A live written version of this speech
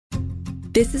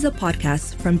This is a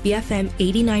podcast from BFM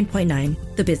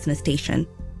 89.9, the business station.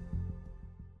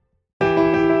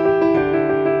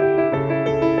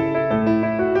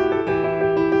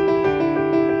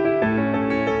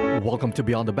 Welcome to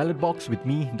Beyond the Ballot Box with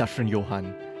me, Dashran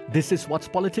Johan. This is What's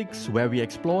Politics, where we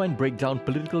explore and break down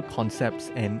political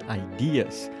concepts and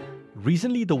ideas.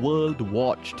 Recently, the world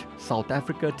watched South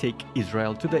Africa take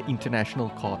Israel to the International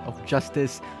Court of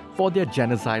Justice for their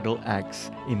genocidal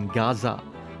acts in Gaza.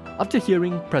 After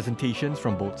hearing presentations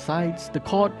from both sides, the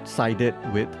court sided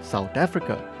with South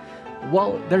Africa.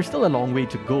 While there's still a long way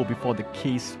to go before the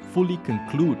case fully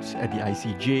concludes at the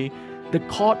ICJ, the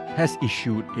court has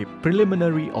issued a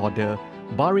preliminary order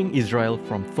barring Israel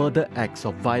from further acts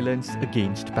of violence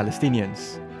against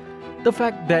Palestinians. The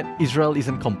fact that Israel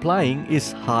isn't complying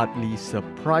is hardly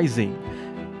surprising.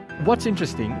 What's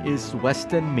interesting is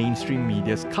Western mainstream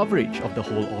media's coverage of the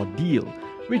whole ordeal,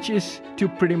 which is to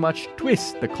pretty much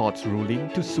twist the court's ruling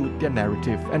to suit their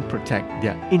narrative and protect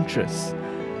their interests,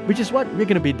 which is what we're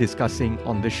going to be discussing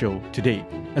on the show today.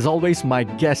 As always, my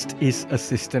guest is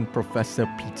Assistant Professor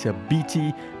Peter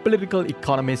Beattie, political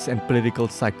economist and political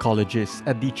psychologist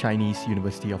at the Chinese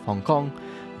University of Hong Kong.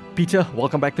 Peter,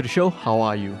 welcome back to the show. How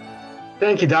are you?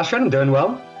 Thank you, Dashran. I'm doing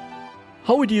well.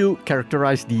 How would you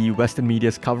characterize the Western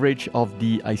media's coverage of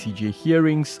the ICJ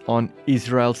hearings on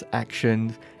Israel's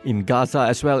actions in Gaza,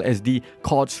 as well as the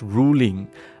court's ruling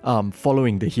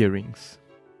following the hearings?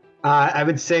 I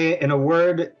would say, in a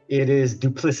word, it is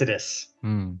duplicitous,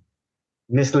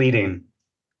 misleading.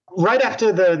 Right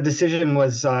after the decision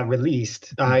was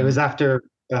released, it was after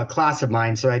a class of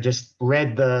mine, so I just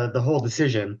read the whole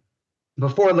decision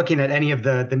before looking at any of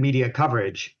the media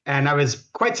coverage. And I was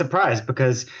quite surprised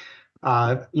because,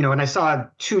 when I saw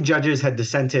two judges had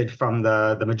dissented from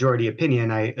the majority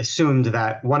opinion, I assumed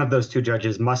that one of those two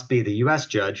judges must be the U.S.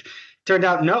 judge. Turned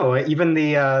out no, even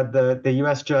the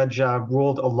U.S. judge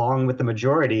ruled along with the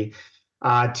majority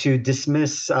to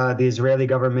dismiss the Israeli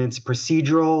government's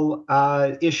procedural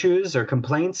issues or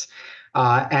complaints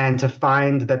and to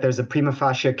find that there's a prima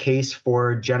facie case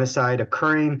for genocide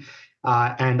occurring,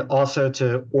 and also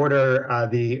to order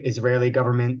the Israeli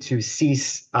government to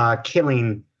cease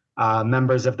killing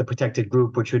members of the protected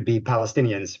group, which would be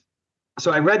Palestinians.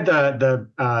 So I read the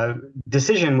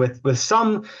decision with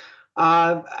some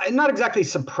not exactly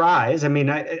surprise. I mean,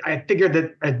 I figured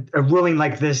that a ruling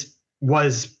like this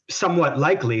was somewhat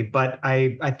likely, but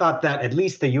I thought that at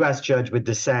least the U.S. judge would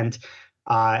dissent.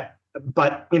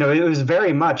 But it was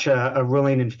very much a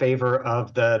ruling in favor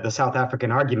of the South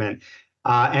African argument.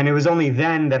 And it was only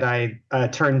then that I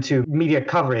turned to media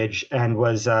coverage and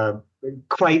was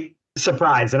quite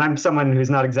surprised. And I'm someone who's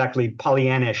not exactly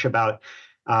Pollyannish about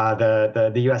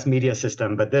the U.S. media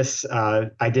system, but this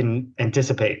I didn't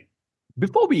anticipate.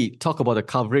 Before we talk about the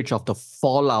coverage of the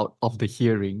fallout of the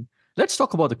hearing, let's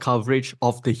talk about the coverage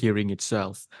of the hearing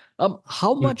itself.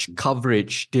 How much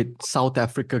coverage did South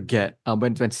Africa get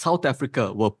when South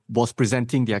Africa was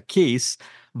presenting their case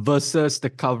versus the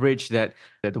coverage that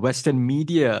the Western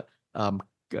media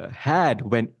had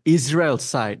when Israel's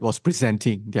side was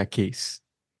presenting their case?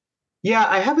 Yeah,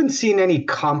 I haven't seen any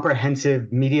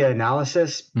comprehensive media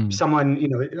analysis. Someone,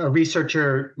 a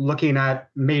researcher looking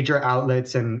at major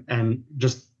outlets and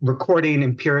just recording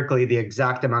empirically the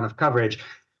exact amount of coverage.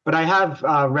 But I have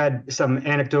read some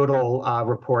anecdotal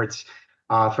reports,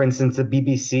 for instance, the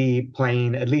BBC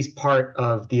playing at least part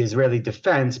of the Israeli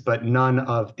defense, but none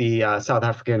of the South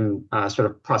African sort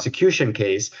of prosecution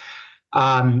case.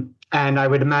 And I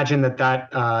would imagine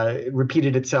that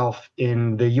repeated itself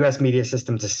in the U.S. media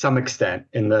system to some extent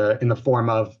in the form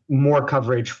of more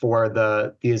coverage for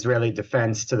the Israeli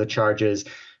defense to the charges,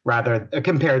 rather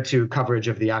compared to coverage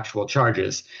of the actual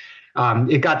charges.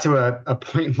 It got to a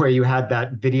point where you had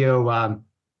that video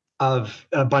of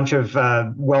a bunch of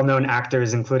well-known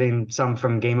actors, including some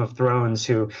from Game of Thrones,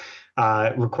 who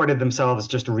recorded themselves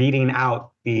just reading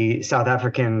out the South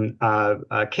African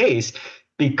case,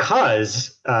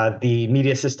 because the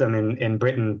media system in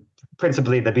Britain,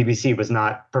 principally the BBC, was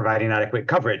not providing adequate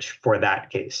coverage for that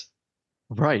case.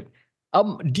 Right.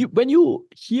 When you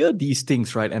hear these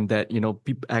things, right, and that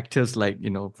actors like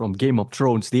from Game of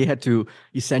Thrones, they had to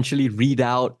essentially read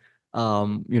out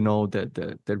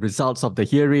the results of the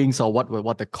hearings or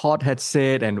what the court had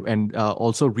said, and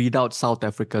also read out South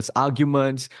Africa's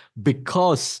arguments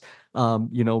because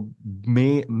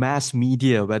mass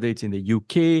media, whether it's in the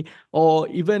UK or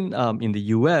even in the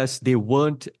US, they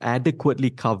weren't adequately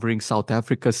covering South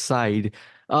Africa's side.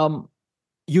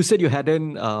 You said you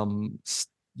hadn't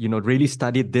really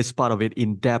studied this part of it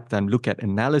in depth and look at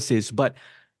analysis, but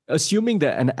assuming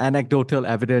that an anecdotal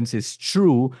evidence is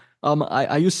true,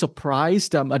 Are you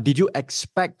surprised? Did you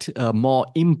expect more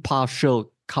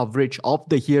impartial coverage of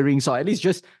the hearings, or at least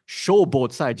just show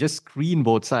both sides, just screen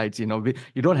both sides? You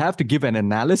don't have to give an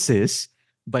analysis,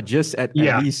 but just at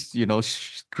least,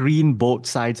 screen both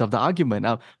sides of the argument.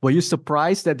 Were you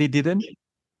surprised that they didn't?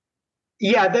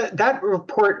 Yeah, that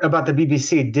report about the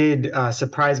BBC did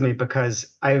surprise me, because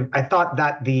I thought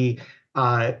that the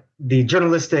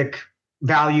journalistic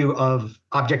value of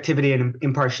objectivity and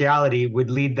impartiality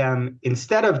would lead them,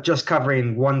 instead of just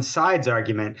covering one side's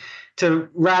argument, to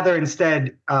rather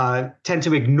instead tend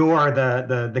to ignore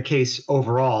the case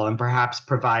overall, and perhaps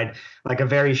provide like a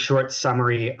very short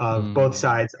summary of both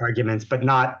sides' arguments, but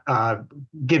not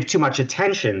give too much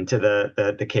attention to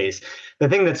the case. The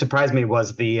thing that surprised me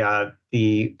was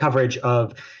the coverage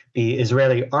of the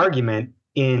Israeli argument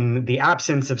in the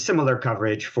absence of similar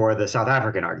coverage for the South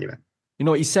African argument.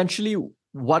 Essentially,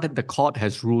 what the court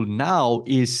has ruled now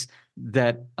is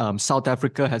that South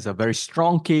Africa has a very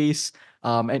strong case,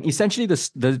 and essentially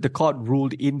the court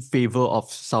ruled in favor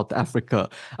of South Africa.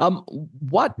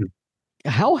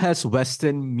 How has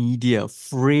Western media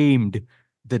framed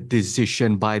the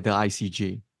decision by the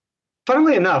ICJ?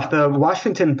 Funnily enough, the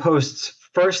Washington Post's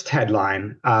first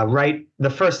headline,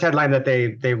 the first headline that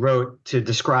they wrote to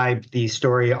describe the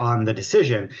story on the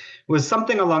decision, was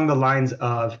something along the lines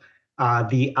of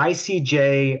the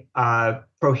ICJ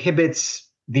prohibits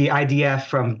the IDF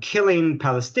from killing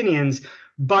Palestinians,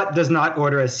 but does not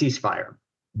order a ceasefire.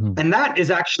 And that is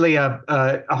actually a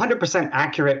 100%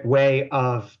 accurate way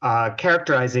of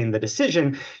characterizing the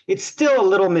decision. It's still a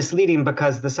little misleading,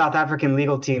 because the South African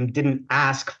legal team didn't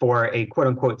ask for a quote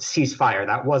unquote ceasefire.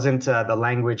 That wasn't the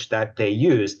language that they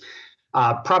used.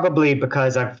 Probably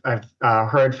because I've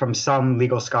heard from some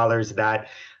legal scholars that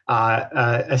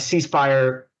a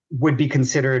ceasefire would be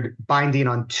considered binding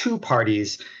on two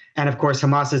parties. And of course,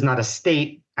 Hamas is not a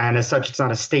state, and as such, it's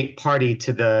not a state party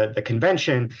to the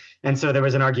convention. And so there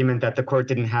was an argument that the court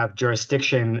didn't have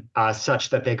jurisdiction such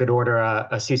that they could order a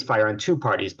ceasefire on two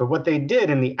parties. But what they did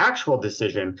in the actual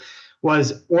decision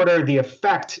was order the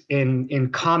effect in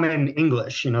common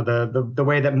English, the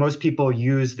way that most people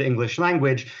use the English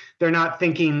language. They're not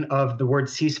thinking of the word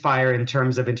ceasefire in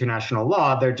terms of international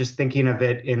law. They're just thinking of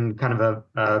it in kind of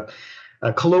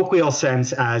a colloquial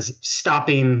sense as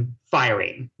stopping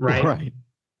firing, right? Right.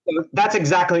 So that's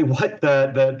exactly what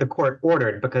the court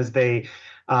ordered, because they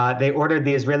ordered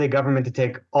the Israeli government to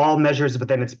take all measures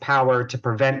within its power to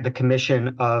prevent the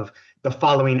commission of the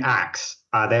following acts.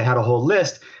 They had a whole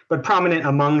list, but prominent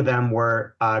among them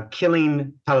were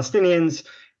killing Palestinians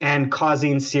and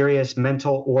causing serious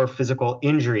mental or physical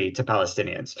injury to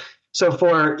Palestinians. So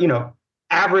for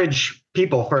average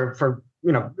people, for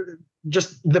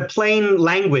just the plain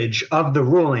language of the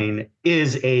ruling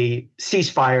is a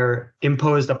ceasefire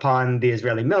imposed upon the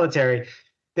Israeli military.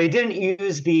 They didn't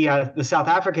use the South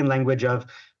African language of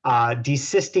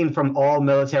desisting from all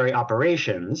military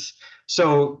operations.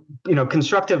 So,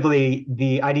 constructively,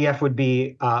 the IDF would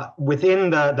be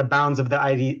within the bounds of the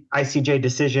ICJ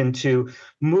decision to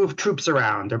move troops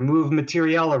around, or move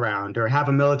materiel around, or have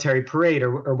a military parade,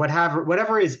 or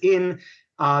whatever is in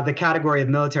the category of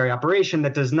military operation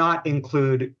that does not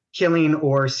include killing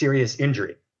or serious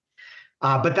injury.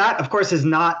 But that, of course, is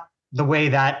not the way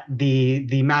that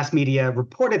the mass media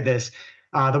reported this.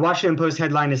 The Washington Post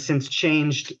headline has since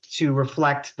changed to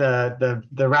reflect the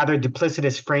rather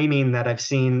duplicitous framing that I've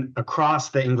seen across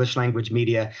the English language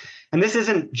media. And this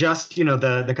isn't just,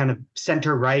 the kind of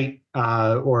center right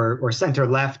or center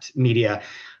left media.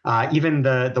 Even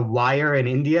the Wire in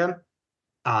India,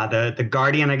 the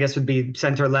Guardian, I guess, would be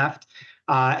center left,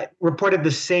 reported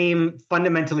the same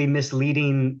fundamentally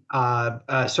misleading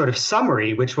sort of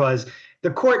summary, which was the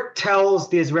court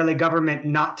tells the Israeli government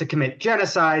not to commit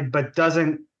genocide, but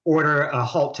doesn't order a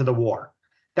halt to the war.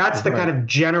 That's the kind of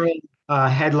general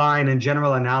headline and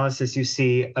general analysis you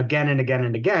see again and again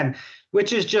and again,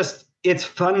 which is just, it's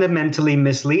fundamentally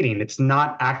misleading. It's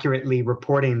not accurately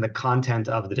reporting the content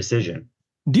of the decision.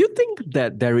 Do you think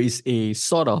that there is a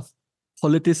sort of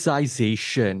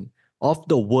politicization of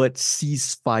the word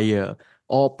ceasefire,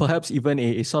 or perhaps even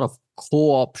a sort of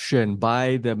co-option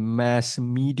by the mass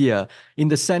media, in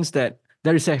the sense that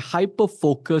there is a hyper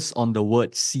focus on the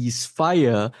word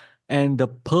ceasefire, and the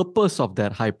purpose of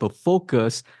that hyper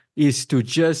focus is to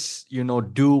just,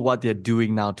 do what they're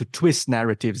doing now, to twist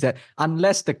narratives, that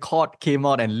unless the court came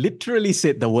out and literally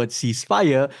said the word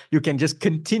ceasefire, you can just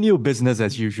continue business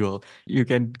as usual. You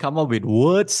can come up with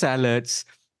word salads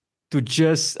to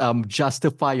just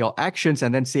justify your actions,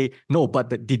 and then say, no,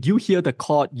 but did you hear the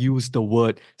court use the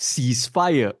word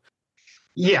ceasefire?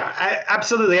 Yeah,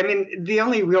 absolutely. I mean, the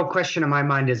only real question in my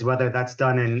mind is whether that's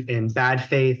done in bad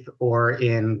faith or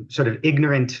in sort of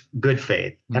ignorant good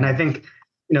faith. And I think,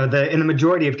 in the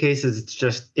majority of cases, it's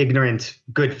just ignorant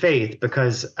good faith,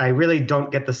 because I really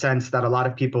don't get the sense that a lot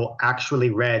of people actually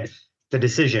read the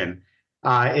decision.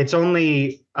 It's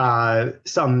only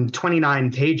some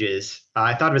 29 pages.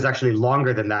 I thought it was actually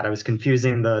longer than that. I was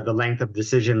confusing the length of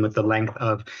decision with the length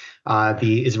of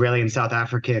the Israeli and South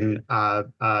African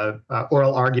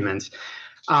oral arguments.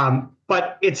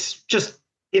 But it's just,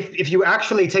 if you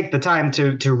actually take the time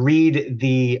to read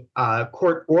the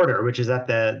court order, which is at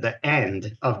the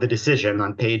end of the decision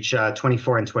on page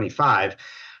 24 and 25,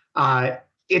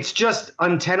 it's just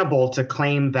untenable to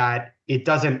claim that it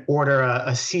doesn't order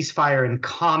a ceasefire in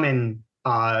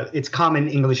its common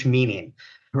English meaning.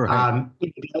 Right.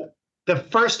 The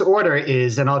first order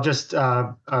is, and I'll just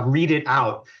read it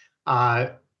out,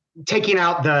 taking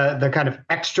out the kind of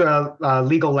extra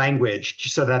legal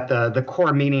language so that the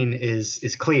core meaning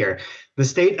is clear. The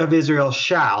state of Israel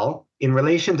shall, in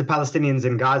relation to Palestinians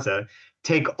in Gaza,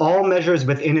 take all measures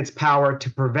within its power to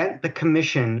prevent the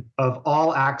commission of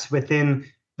all acts within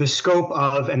the scope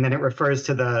of, and then it refers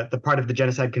to the part of the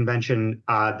Genocide Convention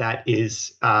that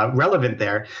is relevant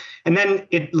there. And then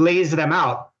it lays them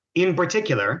out. In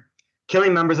particular,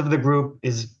 killing members of the group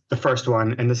is the first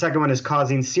one, and the second one is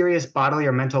causing serious bodily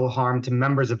or mental harm to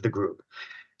members of the group.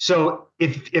 So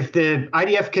if the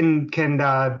IDF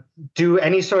can do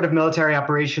any sort of military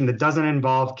operation that doesn't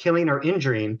involve killing or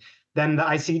injuring, then the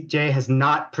ICJ has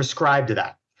not prescribed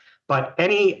that. But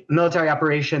any military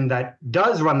operation that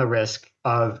does run the risk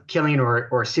of killing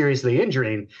or seriously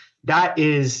injuring, that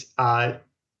is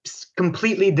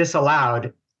completely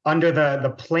disallowed under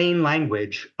the plain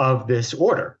language of this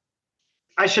order.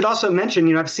 I should also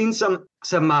mention, I've seen some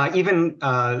even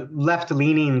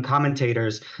left-leaning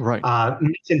commentators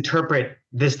misinterpret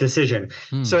this decision.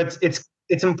 So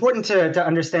it's important to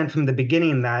understand from the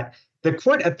beginning that the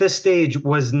court at this stage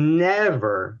was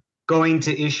never going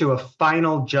to issue a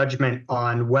final judgment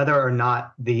on whether or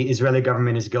not the Israeli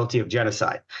government is guilty of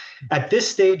genocide. At this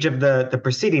stage of the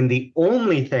proceeding, the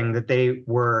only thing that they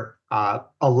were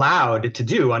allowed to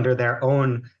do under their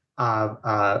own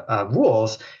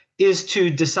rules is to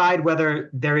decide whether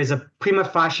there is a prima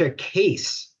facie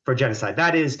case for genocide.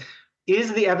 That is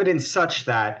the evidence such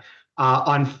that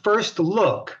on first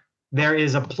look, there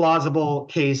is a plausible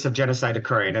case of genocide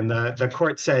occurring? And the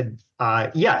court said,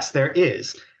 yes, there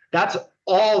is. That's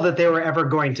all that they were ever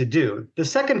going to do. The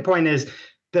second point is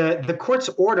the court's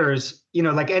orders,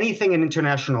 like anything in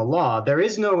international law, there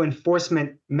is no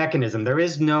enforcement mechanism. There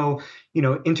is no,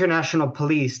 international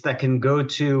police that can go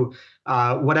to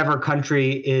whatever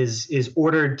country is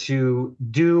ordered to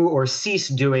do or cease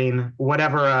doing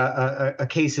whatever a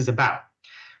case is about,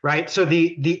 right? So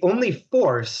the only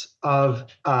force of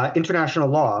international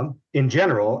law in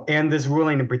general, and this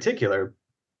ruling in particular,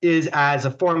 is as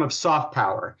a form of soft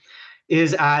power,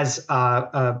 is as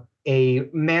a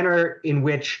manner in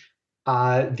which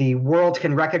the world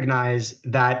can recognize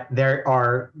that there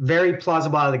are very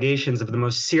plausible allegations of the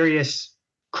most serious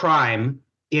crime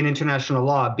in international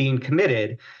law being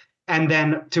committed, and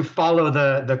then to follow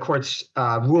the court's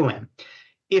ruling.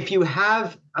 If you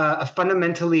have a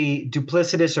fundamentally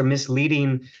duplicitous or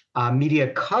misleading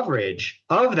media coverage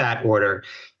of that order,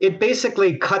 it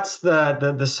basically cuts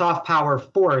the soft power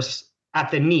force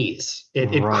at the knees.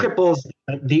 It cripples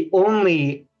the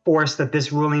only force that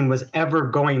this ruling was ever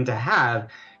going to have,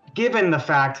 given the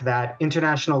fact that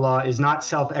international law is not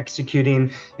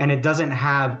self-executing and it doesn't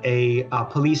have a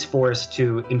police force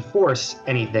to enforce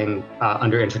anything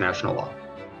under international law.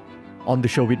 On the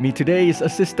show with me today is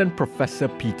Assistant Professor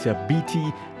Peter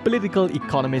Beattie, political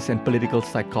economist and political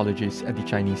psychologist at the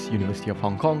Chinese University of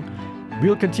Hong Kong.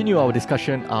 We'll continue our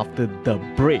discussion after the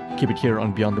break. Keep it here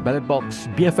on Beyond the Ballot Box,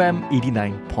 BFM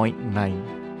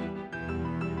 89.9.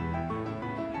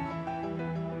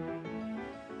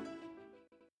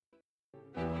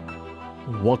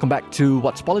 Welcome back to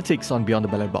What's Politics on Beyond the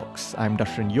Ballot Box. I'm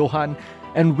Dashran Johan,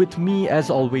 and with me,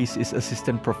 as always, is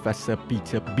Assistant Professor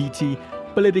Peter Beattie,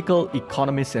 political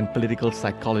economist and political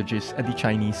psychologist at the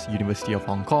Chinese University of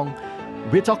Hong Kong.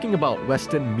 We're talking about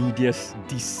Western media's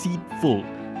deceitful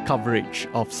coverage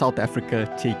of South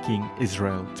Africa taking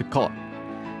Israel to court.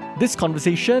 This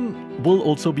conversation will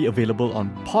also be available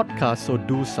on podcast, so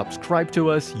do subscribe to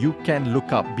us. You can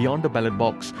look up Beyond the Ballot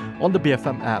Box on the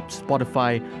BFM app,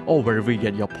 Spotify, or wherever you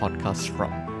get your podcasts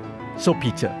from. So,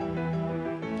 Peter,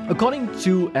 according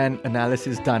to an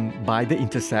analysis done by The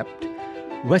Intercept,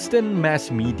 Western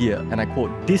mass media, and I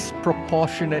quote,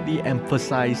 disproportionately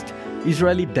emphasized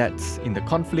Israeli deaths in the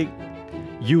conflict,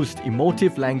 used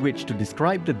emotive language to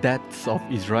describe the deaths of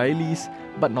Israelis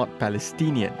but not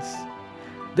Palestinians.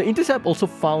 The Intercept also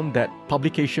found that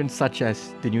publications such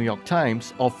as the New York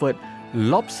Times offered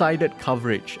lopsided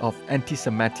coverage of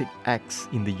anti-Semitic acts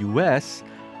in the US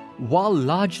while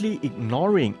largely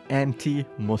ignoring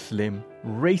anti-Muslim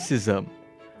racism.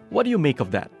 What do you make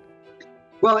of that?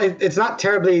 Well, it's not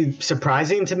terribly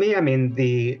surprising to me. I mean,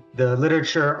 the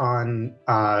literature on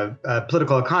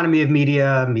political economy of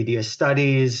media, media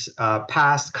studies,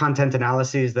 past content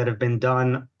analyses that have been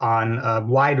done on a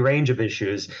wide range of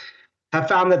issues have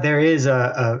found that there is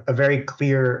a very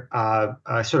clear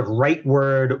sort of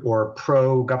rightward or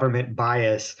pro-government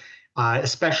bias,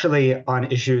 especially on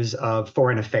issues of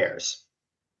foreign affairs.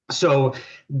 So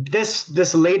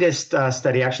this latest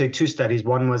study, actually two studies,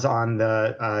 one was on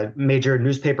the major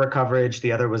newspaper coverage,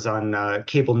 the other was on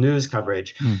cable news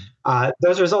coverage.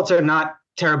 Those results are not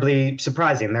terribly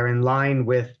surprising. They're in line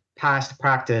with past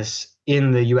practice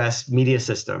in the US media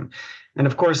system. And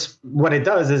of course, what it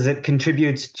does is it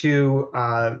contributes to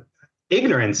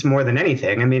ignorance more than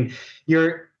anything. I mean,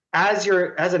 as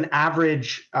an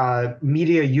average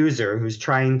media user who's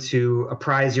trying to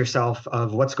apprise yourself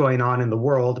of what's going on in the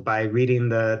world by reading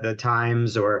the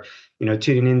Times or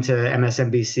tuning into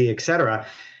MSNBC, et cetera,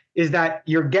 is that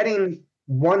you're getting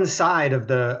one side of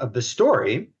the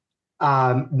story,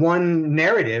 one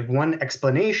narrative, one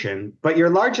explanation, but you're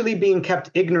largely being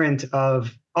kept ignorant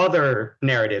of other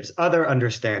narratives, other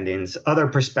understandings, other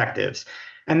perspectives.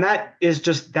 And that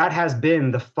has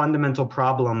been the fundamental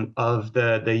problem of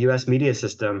the US media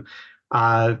system,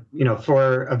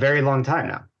 for a very long time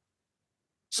now.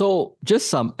 So just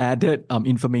some added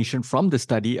information from the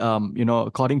study.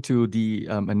 According to the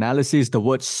analysis, the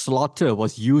word slaughter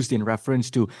was used in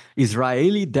reference to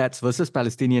Israeli deaths versus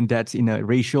Palestinian deaths in a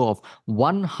ratio of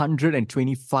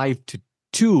 125 to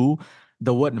 2.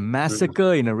 The word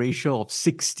massacre in a ratio of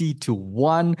 60 to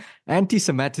 1.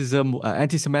 Anti-Semitism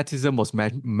was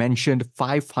mentioned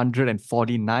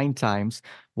 549 times,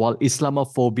 while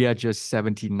Islamophobia just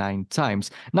 79 times.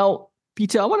 Now,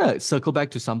 Peter, I want to circle back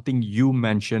to something you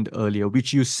mentioned earlier,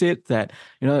 which you said that,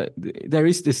 there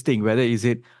is this thing, whether is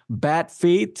it bad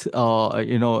faith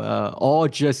or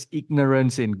just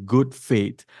ignorance in good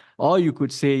faith, or you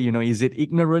could say, is it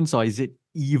ignorance or is it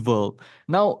evil?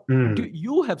 Now,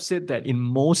 you have said that in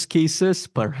most cases,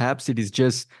 perhaps it is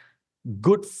just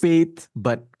good faith,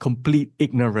 but complete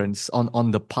ignorance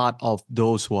on the part of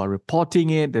those who are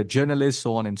reporting it, the journalists,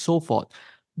 so on and so forth.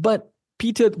 But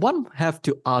Peter, one have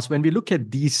to ask, when we look at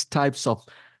these types of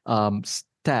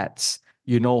stats,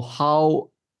 how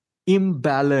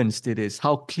imbalanced it is,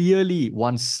 how clearly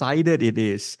one-sided it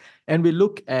is, and we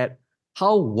look at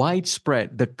how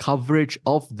widespread the coverage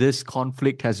of this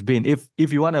conflict has been. If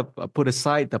you want to put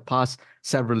aside the past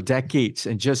several decades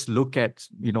and just look at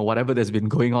whatever that's been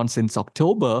going on since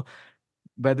October,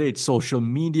 whether it's social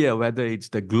media, whether it's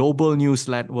the global news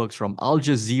networks from Al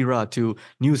Jazeera to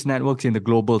news networks in the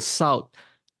global south,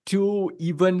 to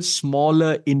even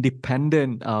smaller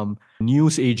independent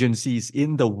news agencies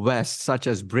in the West, such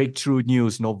as Breakthrough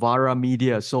News, Novara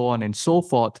Media, so on and so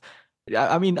forth.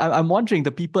 I mean, I'm wondering,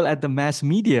 the people at the mass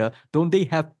media, don't they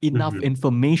have enough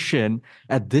information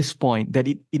at this point that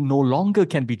it no longer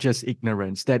can be just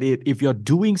ignorance, that if you're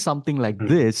doing something like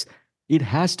this, it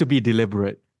has to be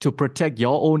deliberate to protect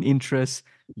your own interests,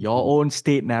 your own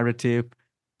state narrative?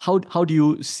 How do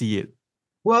you see it?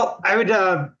 Well, I would.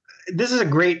 This is a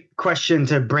great question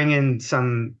to bring in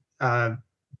some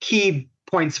key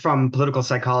points from political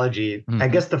psychology. I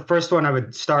guess the first one I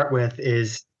would start with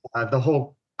is the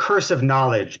whole curse of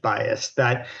knowledge bias,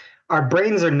 that our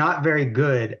brains are not very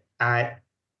good at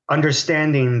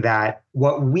understanding that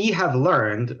what we have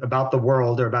learned about the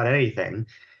world or about anything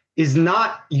is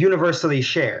not universally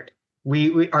shared.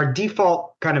 Our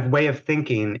default kind of way of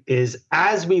thinking is,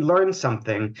 as we learn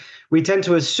something, we tend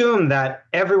to assume that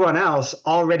everyone else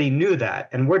already knew that,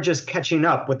 and we're just catching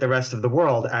up with the rest of the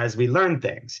world as we learn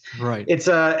things. Right. It's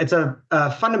a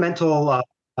fundamental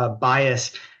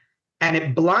bias, and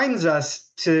it blinds us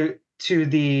to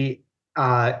the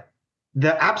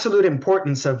absolute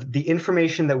importance of the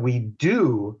information that we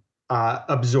do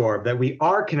absorb, that we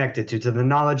are connected to the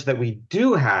knowledge that we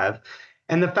do have,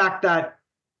 and the fact that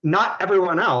not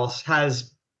everyone else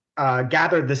has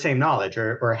gathered the same knowledge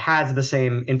or has the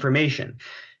same information.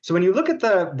 So when you look at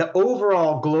the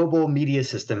overall global media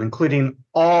system, including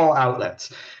all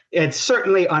outlets, it's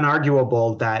certainly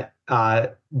unarguable that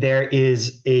there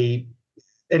is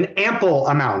an ample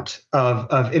amount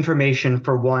of information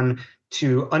for one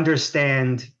to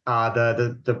understand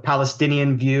the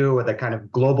Palestinian view, or the kind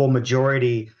of global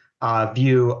majority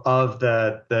view of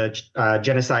the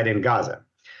genocide in Gaza.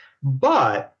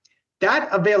 But that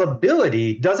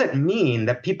availability doesn't mean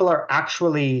that people are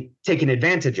actually taking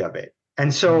advantage of it.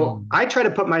 And so I try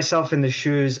to put myself in the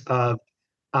shoes of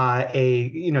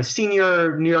a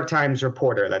senior New York Times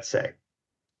reporter, let's say.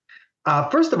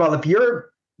 First of all, if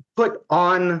you're put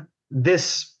on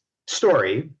this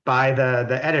story by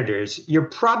the editors, you're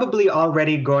probably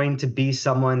already going to be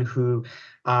someone who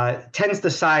tends to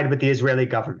side with the Israeli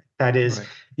government. That is, right.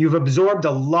 You've absorbed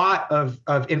a lot of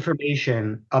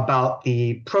information about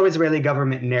the pro-Israeli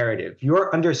government narrative.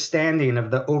 Your understanding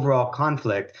of the overall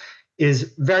conflict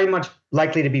is very much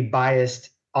likely to be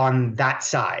biased on that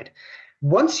side.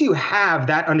 Once you have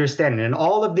that understanding and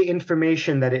all of the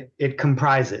information that it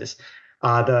comprises,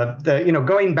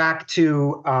 going back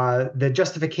to the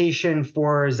justification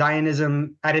for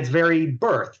Zionism at its very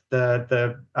birth,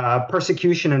 the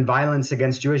persecution and violence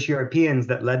against Jewish Europeans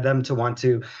that led them to want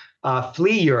to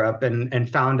flee Europe and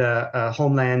found a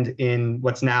homeland in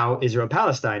what's now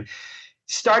Israel-Palestine.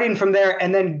 Starting from there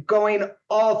and then going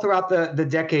all throughout the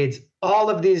decades,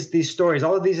 all of these stories,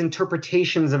 all of these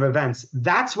interpretations of events,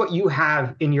 that's what you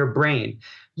have in your brain.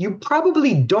 You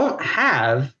probably don't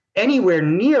have anywhere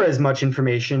near as much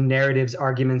information, narratives,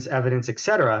 arguments, evidence,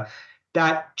 etc.,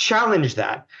 that challenge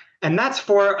that. And that's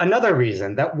for another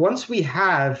reason, that once we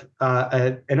have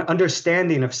an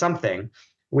understanding of something,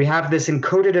 we have this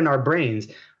encoded in our brains.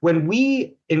 When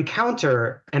we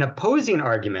encounter an opposing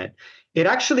argument, it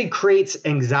actually creates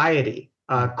anxiety.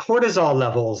 Cortisol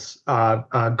levels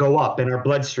go up in our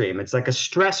bloodstream. It's like a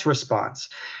stress response.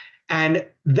 And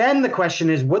then the question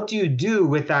is, what do you do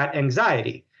with that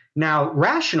anxiety? Now,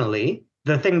 rationally,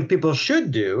 the thing people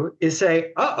should do is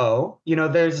say,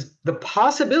 there's the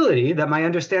possibility that my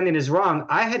understanding is wrong.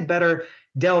 I had better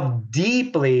delve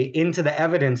deeply into the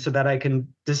evidence so that I can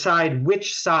decide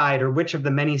which side or which of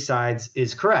the many sides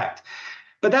is correct.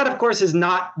 But that, of course, is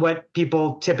not what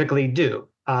people typically do.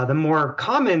 The more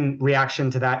common reaction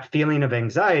to that feeling of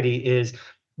anxiety is,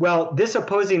 well, this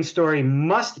opposing story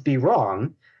must be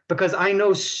wrong because I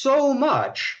know so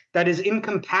much that is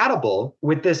incompatible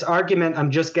with this argument I'm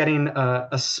just getting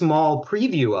a small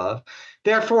preview of.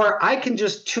 Therefore, I can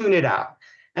just tune it out.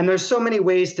 And there's so many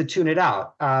ways to tune it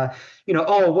out. That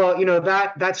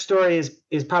story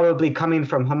is probably coming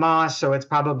from Hamas, so it's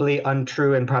probably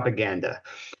untrue and propaganda.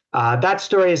 That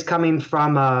story is coming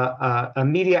from a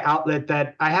media outlet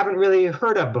that I haven't really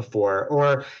heard of before,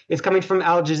 or it's coming from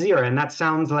Al Jazeera, and that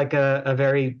sounds like a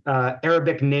very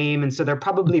Arabic name, and so they're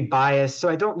probably biased, so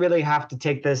I don't really have to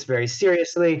take this very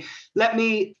seriously. Let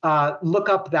me look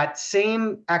up that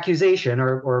same accusation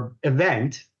or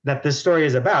event that this story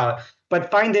is about, but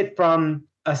find it from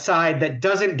a side that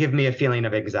doesn't give me a feeling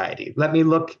of anxiety. Let me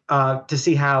look to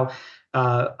see how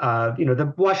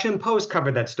the Washington Post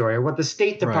covered that story, or what the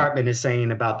State Department is saying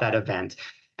about that event.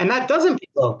 And that doesn't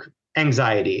evoke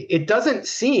anxiety. It doesn't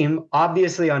seem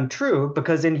obviously untrue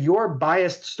because in your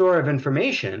biased store of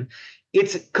information,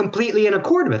 it's completely in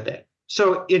accord with it.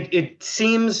 So it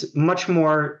seems much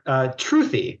more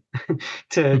truthy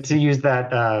to use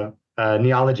that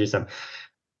neologism.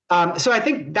 So I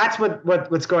think that's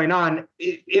what's going on.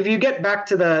 If you get back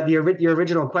to your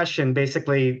original question,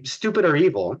 basically stupid or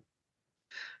evil,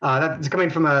 that's coming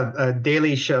from a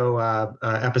Daily Show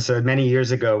episode many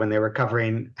years ago when they were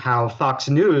covering how Fox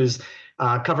News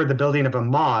covered the building of a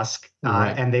mosque,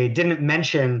 and they didn't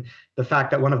mention the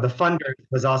fact that one of the funders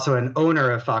was also an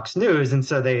owner of Fox News. And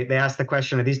so they asked the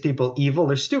question, are these people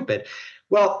evil or stupid?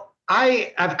 Well,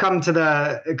 I have come to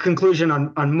the conclusion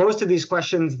on most of these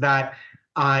questions that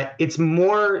it's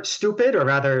more stupid, or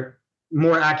rather,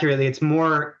 more accurately, it's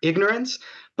more ignorance.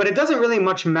 But it doesn't really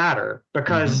much matter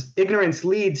because ignorance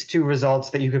leads to results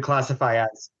that you could classify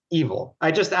as evil. I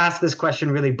just asked this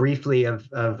question really briefly of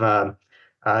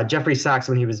Jeffrey Sachs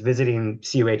when he was visiting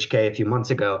CUHK a few months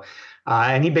ago.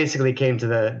 And he basically came to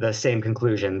the same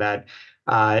conclusion that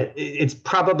it's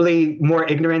probably more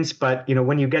ignorance, but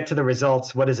when you get to the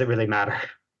results, what does it really matter?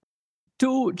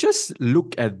 To just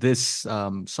look at this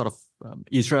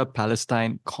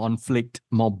Israel-Palestine conflict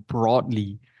more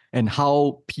broadly, and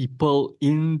how people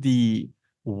in the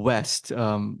West,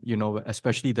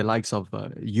 especially the likes of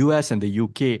US and the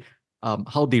UK,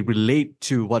 how they relate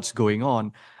to what's going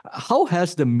on. How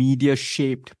has the media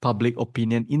shaped public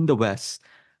opinion in the West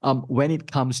when it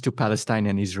comes to Palestine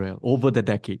and Israel over the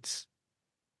decades?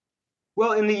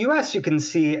 Well, in the US, you can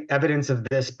see evidence of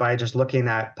this by just looking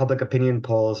at public opinion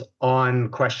polls on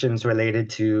questions related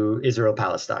to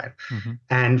Israel-Palestine.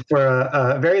 And for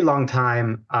a very long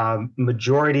time,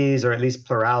 majorities, or at least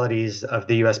pluralities of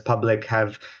the US public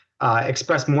have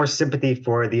express more sympathy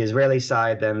for the Israeli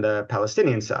side than the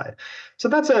Palestinian side. So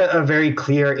that's a very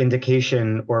clear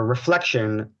indication or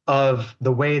reflection of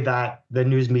the way that the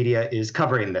news media is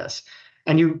covering this.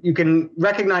 And you can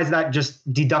recognize that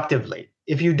just deductively.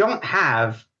 If you don't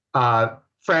have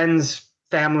friends,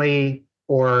 family,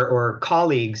 or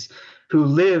colleagues who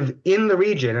live in the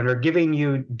region and are giving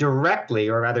you directly,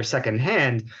 or rather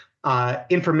secondhand,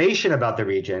 information about the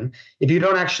region, if you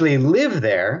don't actually live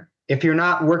there, if you're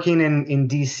not working in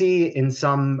DC in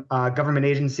some government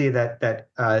agency that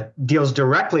deals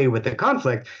directly with the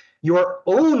conflict, your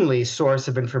only source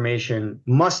of information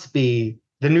must be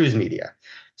the news media.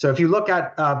 So if you look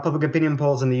at public opinion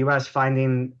polls in the US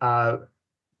finding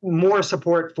more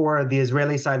support for the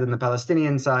Israeli side than the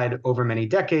Palestinian side over many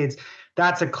decades,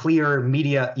 that's a clear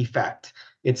media effect.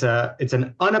 It's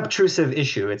an unobtrusive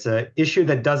issue. It's an issue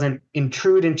that doesn't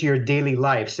intrude into your daily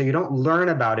life. So you don't learn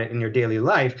about it in your daily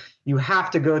life. You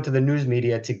have to go to the news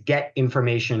media to get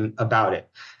information about it.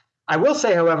 I will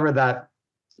say, however, that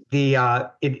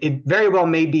it very well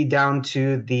may be down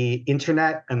to the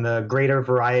internet and the greater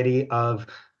variety of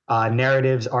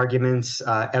narratives, arguments,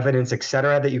 evidence, et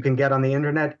cetera, that you can get on the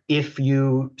internet if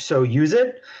you so use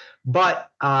it. But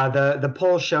the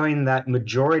polls showing that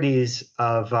majorities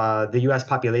of the U.S.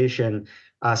 population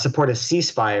support a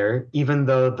ceasefire, even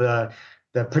though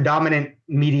the predominant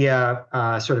media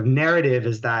sort of narrative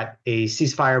is that a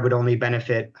ceasefire would only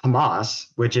benefit Hamas,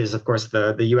 which is, of course,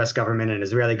 the U.S. government and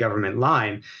Israeli government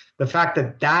line. The fact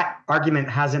that that argument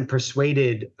hasn't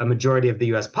persuaded a majority of the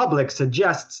U.S. public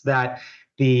suggests that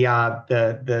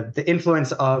the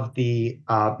influence of the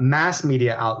mass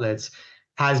media outlets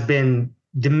has been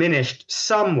diminished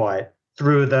somewhat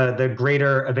through the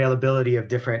greater availability of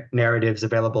different narratives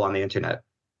available on the internet.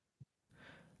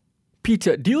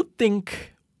 Peter, do you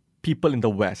think people in the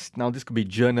West, now this could be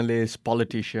journalists,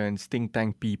 politicians, think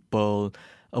tank people,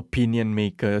 opinion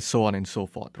makers, so on and so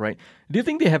forth, right? Do you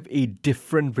think they have a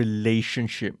different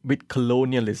relationship with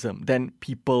colonialism than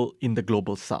people in the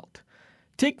global South?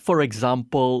 Take, for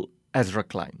example, Ezra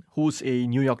Klein, who's a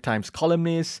New York Times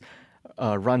columnist,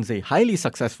 runs a highly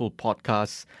successful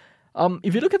podcast.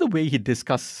 If you look at the way he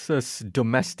discusses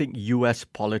domestic US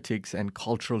politics and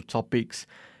cultural topics,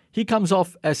 he comes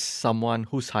off as someone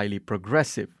who's highly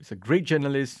progressive. He's a great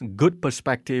journalist, good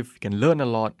perspective, can learn a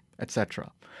lot,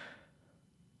 etc.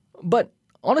 But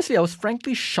honestly, I was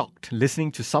frankly shocked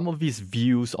listening to some of his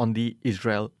views on the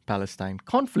Israel-Palestine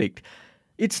conflict.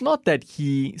 It's not that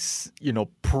he's,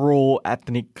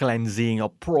 pro-ethnic cleansing or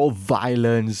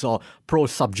pro-violence or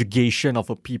pro-subjugation of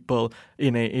a people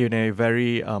in a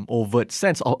very overt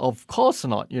sense. Of course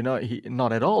not,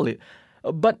 not at all.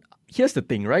 But here's the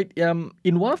thing, right?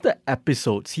 In one of the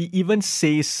episodes, he even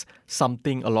says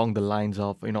something along the lines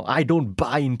of, I don't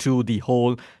buy into the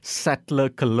whole settler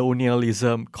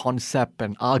colonialism concept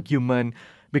and argument,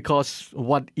 because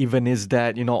what even is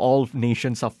that, all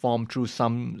nations are formed through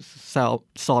some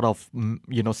sort of,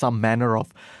 some manner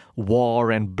of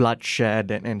war and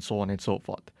bloodshed and so on and so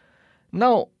forth.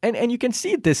 Now, and you can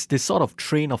see this sort of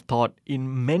train of thought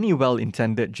in many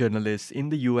well-intended journalists in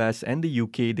the US and the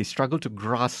UK. They struggle to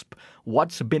grasp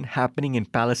what's been happening in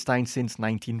Palestine since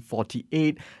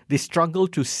 1948. They struggle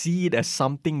to see it as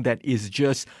something that is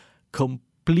just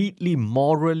completely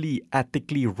morally,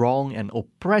 ethically wrong and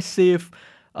oppressive.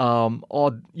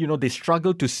 They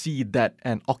struggle to see that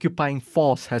an occupying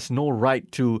force has no right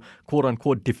to, quote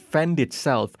unquote, defend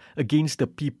itself against the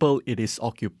people it is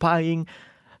occupying.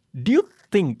 Do you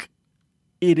think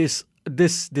it is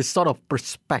this sort of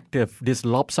perspective, this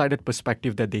lopsided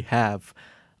perspective that they have,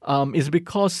 is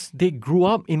because they grew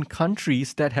up in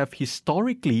countries that have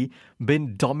historically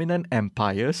been dominant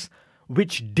empires,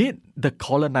 which did the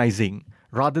colonizing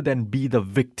rather than be the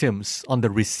victims on the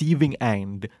receiving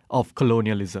end of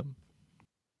colonialism?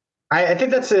 I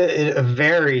think that's a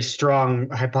very strong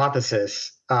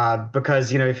hypothesis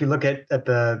because, if you look at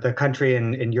the country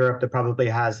in Europe that probably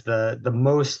has the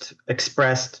most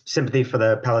expressed sympathy for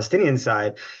the Palestinian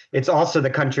side, it's also the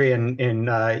country in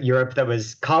Europe that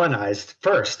was colonized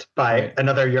first by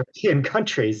another European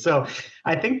country. So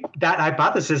I think that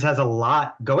hypothesis has a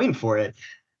lot going for it.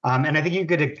 And I think you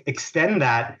could extend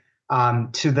that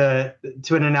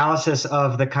to an analysis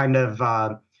of the kind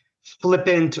of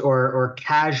flippant or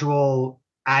casual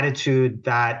attitude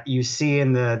that you see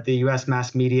in the U.S.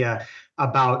 mass media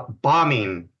about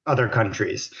bombing other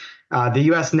countries. The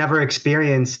U.S. never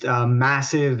experienced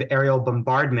massive aerial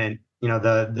bombardment,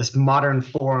 this modern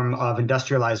form of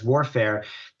industrialized warfare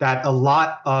that a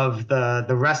lot of the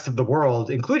rest of the world,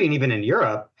 including even in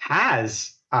Europe,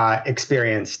 has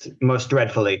experienced most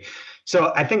dreadfully.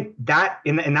 So I think that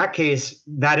in that case,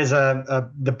 that is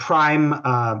the prime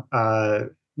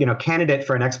candidate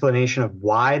for an explanation of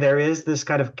why there is this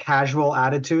kind of casual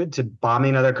attitude to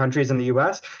bombing other countries in the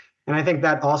U.S. And I think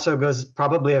that also goes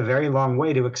probably a very long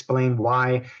way to explain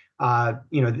why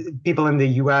people in the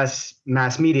U.S.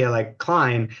 mass media like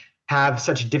Klein have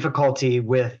such difficulty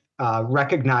with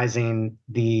recognizing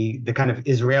the kind of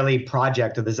Israeli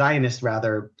project, or the Zionist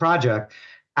rather project,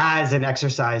 as an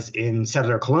exercise in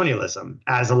settler colonialism,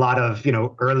 as a lot of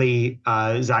early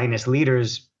Zionist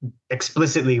leaders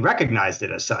explicitly recognized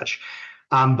it as such.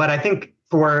 But I think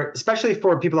especially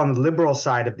for people on the liberal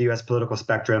side of the U.S. political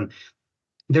spectrum,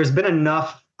 there's been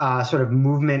enough sort of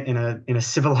movement in a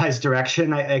civilized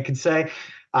direction, I could say,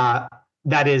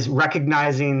 that is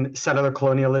recognizing settler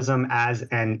colonialism as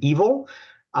an evil.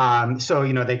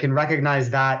 So they can recognize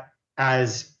that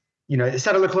as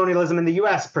settler colonialism in the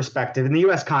U.S. perspective, in the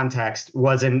U.S. context,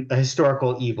 wasn't a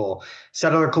historical evil.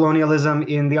 Settler colonialism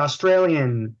in the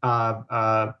Australian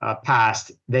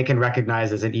past, they can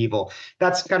recognize as an evil.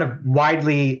 That's kind of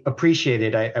widely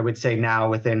appreciated, I would say, now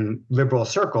within liberal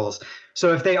circles.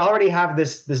 So if they already have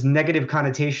this negative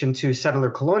connotation to settler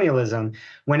colonialism,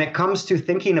 when it comes to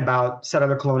thinking about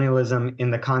settler colonialism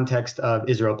in the context of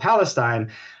Israel-Palestine,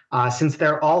 since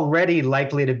they're already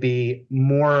likely to be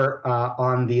more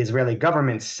on the Israeli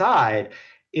government's side,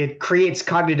 it creates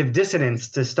cognitive dissonance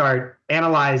to start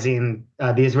analyzing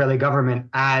the Israeli government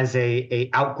as a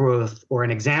outgrowth or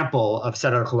an example of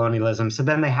settler colonialism. So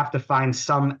then they have to find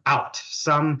some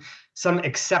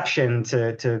exception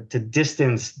to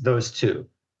distance those two.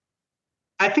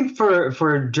 I think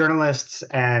for journalists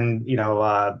and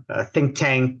think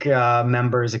tank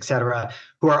members, et cetera,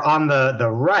 who are on the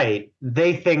right,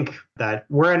 they think that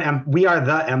we are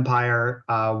the empire.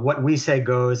 What we say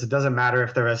goes. It doesn't matter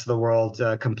if the rest of the world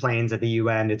complains at the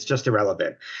UN. It's just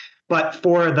irrelevant. But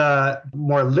for the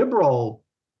more liberal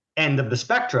end of the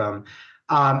spectrum,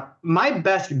 my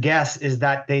best guess is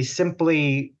that they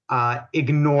simply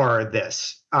ignore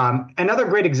this. Another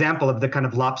great example of the kind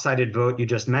of lopsided vote you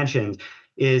just mentioned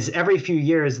is every few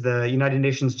years, the United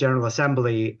Nations General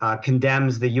Assembly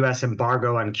condemns the U.S.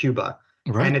 embargo on Cuba.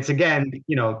 Right. And it's, again,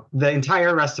 the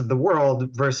entire rest of the world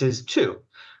versus 2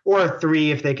 or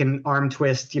 3 if they can arm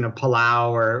twist,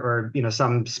 Palau or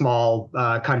some small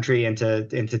country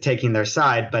into taking their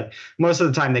side. But most of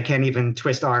the time, they can't even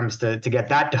twist arms to get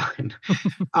that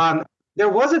done. There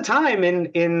was a time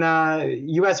in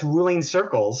U.S. ruling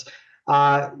circles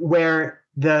where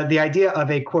the idea of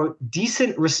a, quote,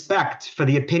 decent respect for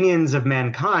the opinions of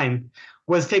mankind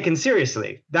was taken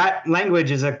seriously. That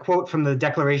language is a quote from the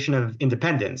Declaration of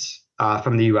Independence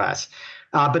from the U.S.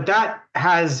 But that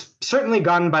has certainly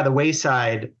gone by the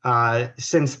wayside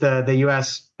since the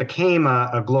U.S. became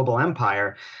a global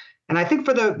empire. And I think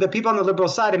for the people on the liberal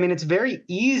side, I mean, it's very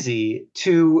easy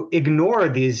to ignore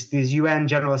these UN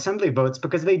General Assembly votes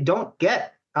because they don't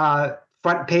get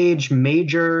front page,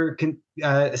 major,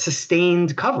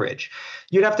 sustained coverage.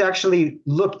 You'd have to actually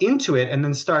look into it and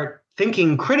then start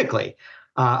thinking critically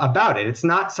about it. It's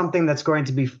not something that's going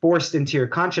to be forced into your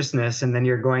consciousness, and then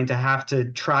you're going to have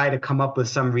to try to come up with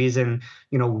some reason,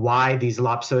 why these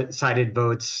lopsided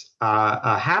votes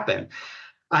happen.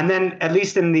 And then, at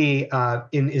least in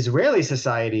Israeli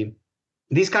society,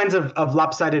 these kinds of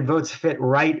lopsided votes fit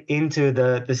right into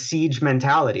the siege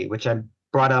mentality, which I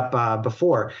brought up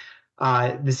before.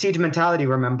 The siege mentality,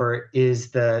 remember,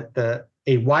 is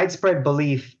a widespread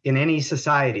belief in any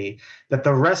society that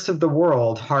the rest of the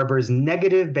world harbors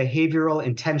negative behavioral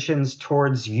intentions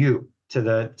towards you, to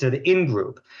the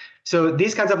in-group. So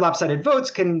these kinds of lopsided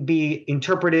votes can be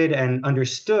interpreted and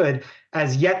understood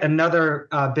as yet another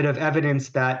bit of evidence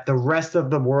that the rest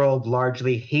of the world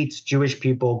largely hates Jewish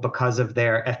people because of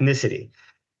their ethnicity.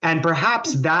 And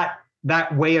perhaps that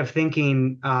way of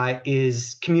thinking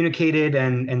is communicated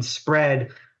and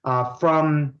spread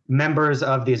from members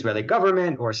of the Israeli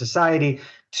government or society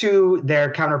to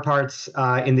their counterparts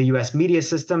in the U.S. media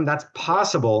system. That's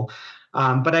possible.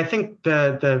 But I think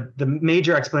the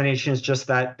major explanation is just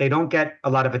that they don't get a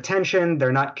lot of attention.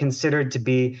 They're not considered to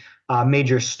be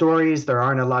major stories. There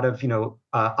aren't a lot of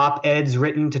op-eds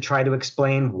written to try to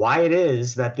explain why it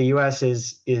is that the U.S.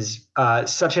 is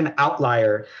such an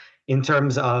outlier in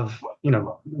terms of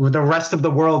the rest of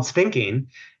the world's thinking.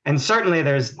 And certainly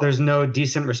there's no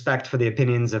decent respect for the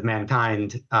opinions of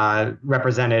mankind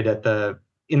represented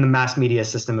in the mass media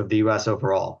system of the U.S.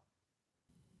 overall.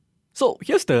 So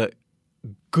here's the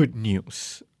good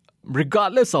news.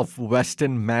 Regardless of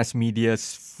Western mass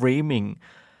media's framing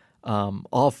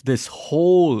of this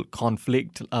whole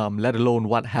conflict, let alone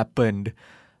what happened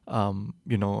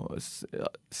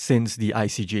since the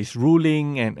ICJ's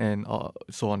ruling and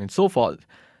so on and so forth.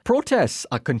 Protests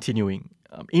are continuing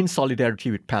in solidarity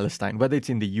with Palestine, whether it's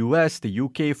in the US, the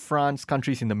UK, France,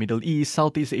 countries in the Middle East,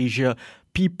 Southeast Asia.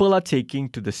 People are taking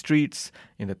to the streets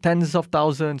in the tens of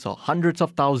thousands or hundreds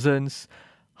of thousands.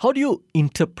 How do you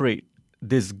interpret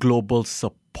this global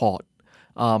support?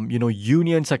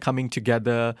 Unions are coming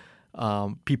together,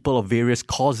 people of various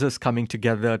causes coming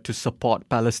together to support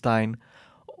Palestine.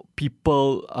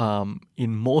 People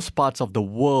in most parts of the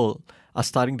world are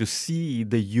starting to see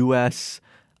the US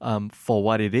for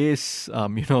what it is,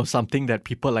 something that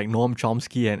people like Noam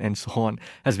Chomsky and so on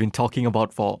has been talking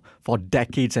about for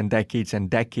decades and decades and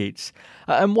decades.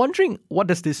 I'm wondering, what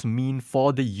does this mean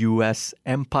for the US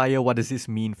empire? What does this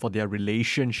mean for their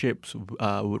relationship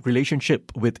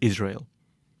with Israel?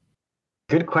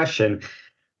 Good question.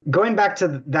 Going back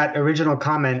to that original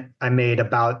comment I made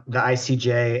about the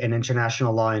ICJ and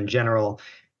international law in general,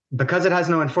 because it has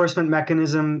no enforcement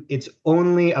mechanism, it's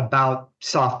only about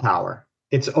soft power.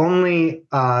 Its only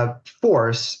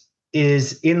force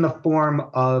is in the form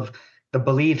of the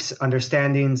beliefs,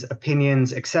 understandings,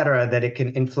 opinions, etc., that it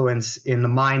can influence in the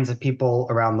minds of people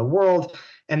around the world,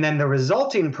 and then the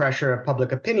resulting pressure of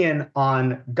public opinion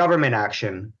on government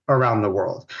action around the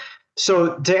world.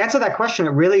 So to answer that question,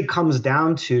 it really comes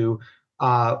down to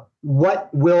what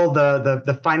will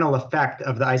the final effect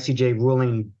of the ICJ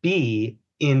ruling be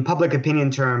in public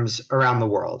opinion terms around the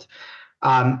world.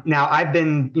 Now, I've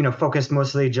been, focused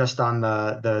mostly just on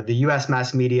the U.S.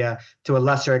 mass media, to a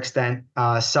lesser extent,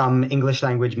 some English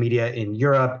language media in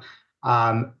Europe.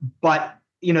 But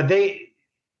you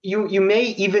may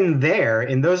even there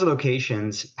in those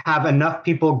locations have enough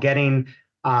people getting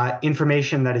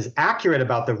information that is accurate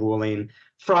about the ruling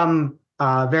from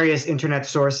various internet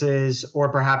sources, or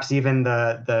perhaps even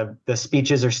the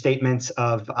speeches or statements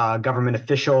of government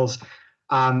officials.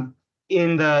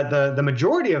 In the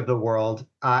majority of the world,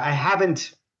 I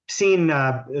haven't seen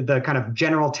the kind of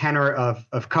general tenor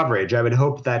of coverage. I would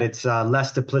hope that it's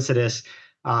less duplicitous,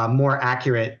 more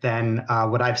accurate than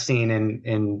what I've seen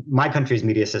in my country's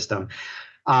media system.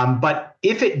 But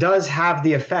if it does have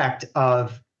the effect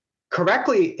of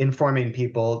correctly informing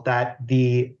people that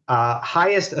the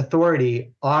highest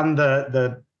authority on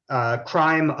the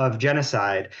crime of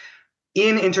genocide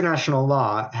in international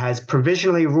law has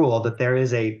provisionally ruled that there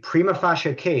is a prima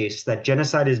facie case that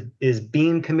genocide is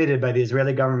being committed by the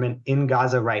Israeli government in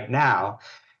Gaza right now,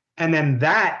 and then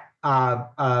that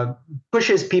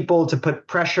pushes people to put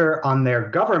pressure on their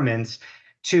governments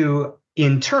to,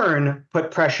 in turn,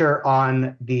 put pressure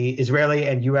on the Israeli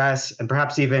and U.S. and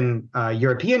perhaps even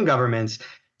European governments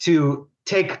to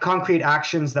take concrete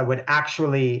actions that would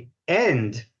actually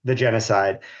end the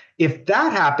genocide. If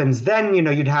that happens, then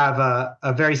you'd have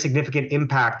a very significant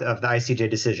impact of the ICJ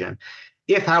decision.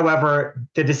 If, however,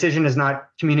 the decision is not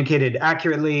communicated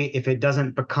accurately, if it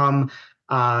doesn't become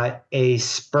a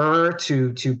spur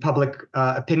to public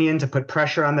opinion to put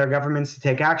pressure on their governments to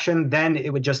take action, then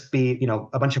it would just be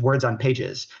a bunch of words on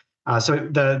pages. So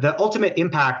the ultimate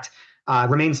impact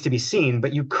remains to be seen.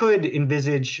 But you could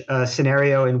envisage a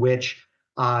scenario in which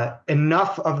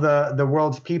enough of the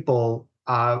world's people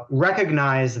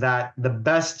recognize that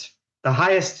the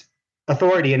highest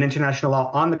authority in international law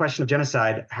on the question of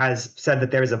genocide has said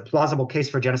that there is a plausible case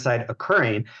for genocide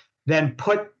occurring, then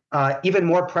put even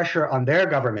more pressure on their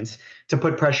governments to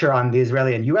put pressure on the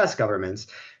Israeli and U.S. governments.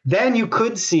 Then you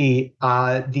could see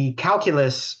the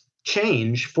calculus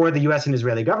change for the U.S. and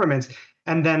Israeli governments,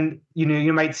 and then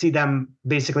you might see them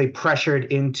basically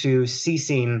pressured into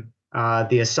ceasing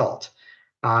the assault.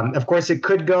 Of course, it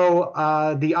could go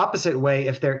the opposite way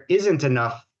if there isn't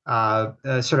enough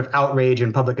sort of outrage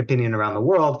and public opinion around the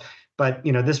world. But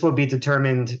this will be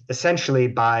determined essentially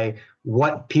by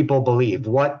what people believe,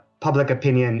 what public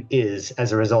opinion is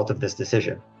as a result of this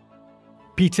decision.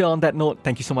 Peter, on that note,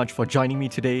 thank you so much for joining me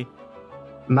today.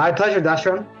 My pleasure,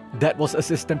 Dashram. That was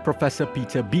Assistant Professor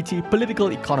Peter Beattie, political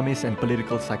economist and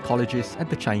political psychologist at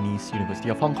the Chinese University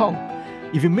of Hong Kong.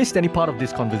 If you missed any part of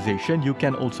this conversation, you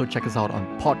can also check us out on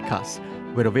podcasts.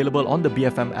 We're available on the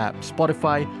BFM app,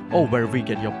 Spotify, or wherever you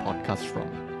get your podcasts from.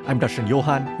 I'm Darshan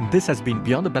Johan, and this has been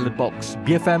Beyond the Ballot Box,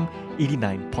 BFM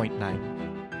 89.9.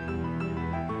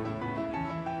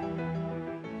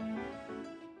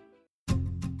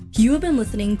 You have been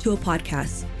listening to a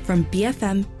podcast from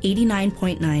BFM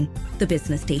 89.9, the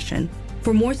business station.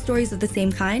 For more stories of the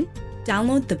same kind,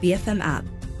 download the BFM app.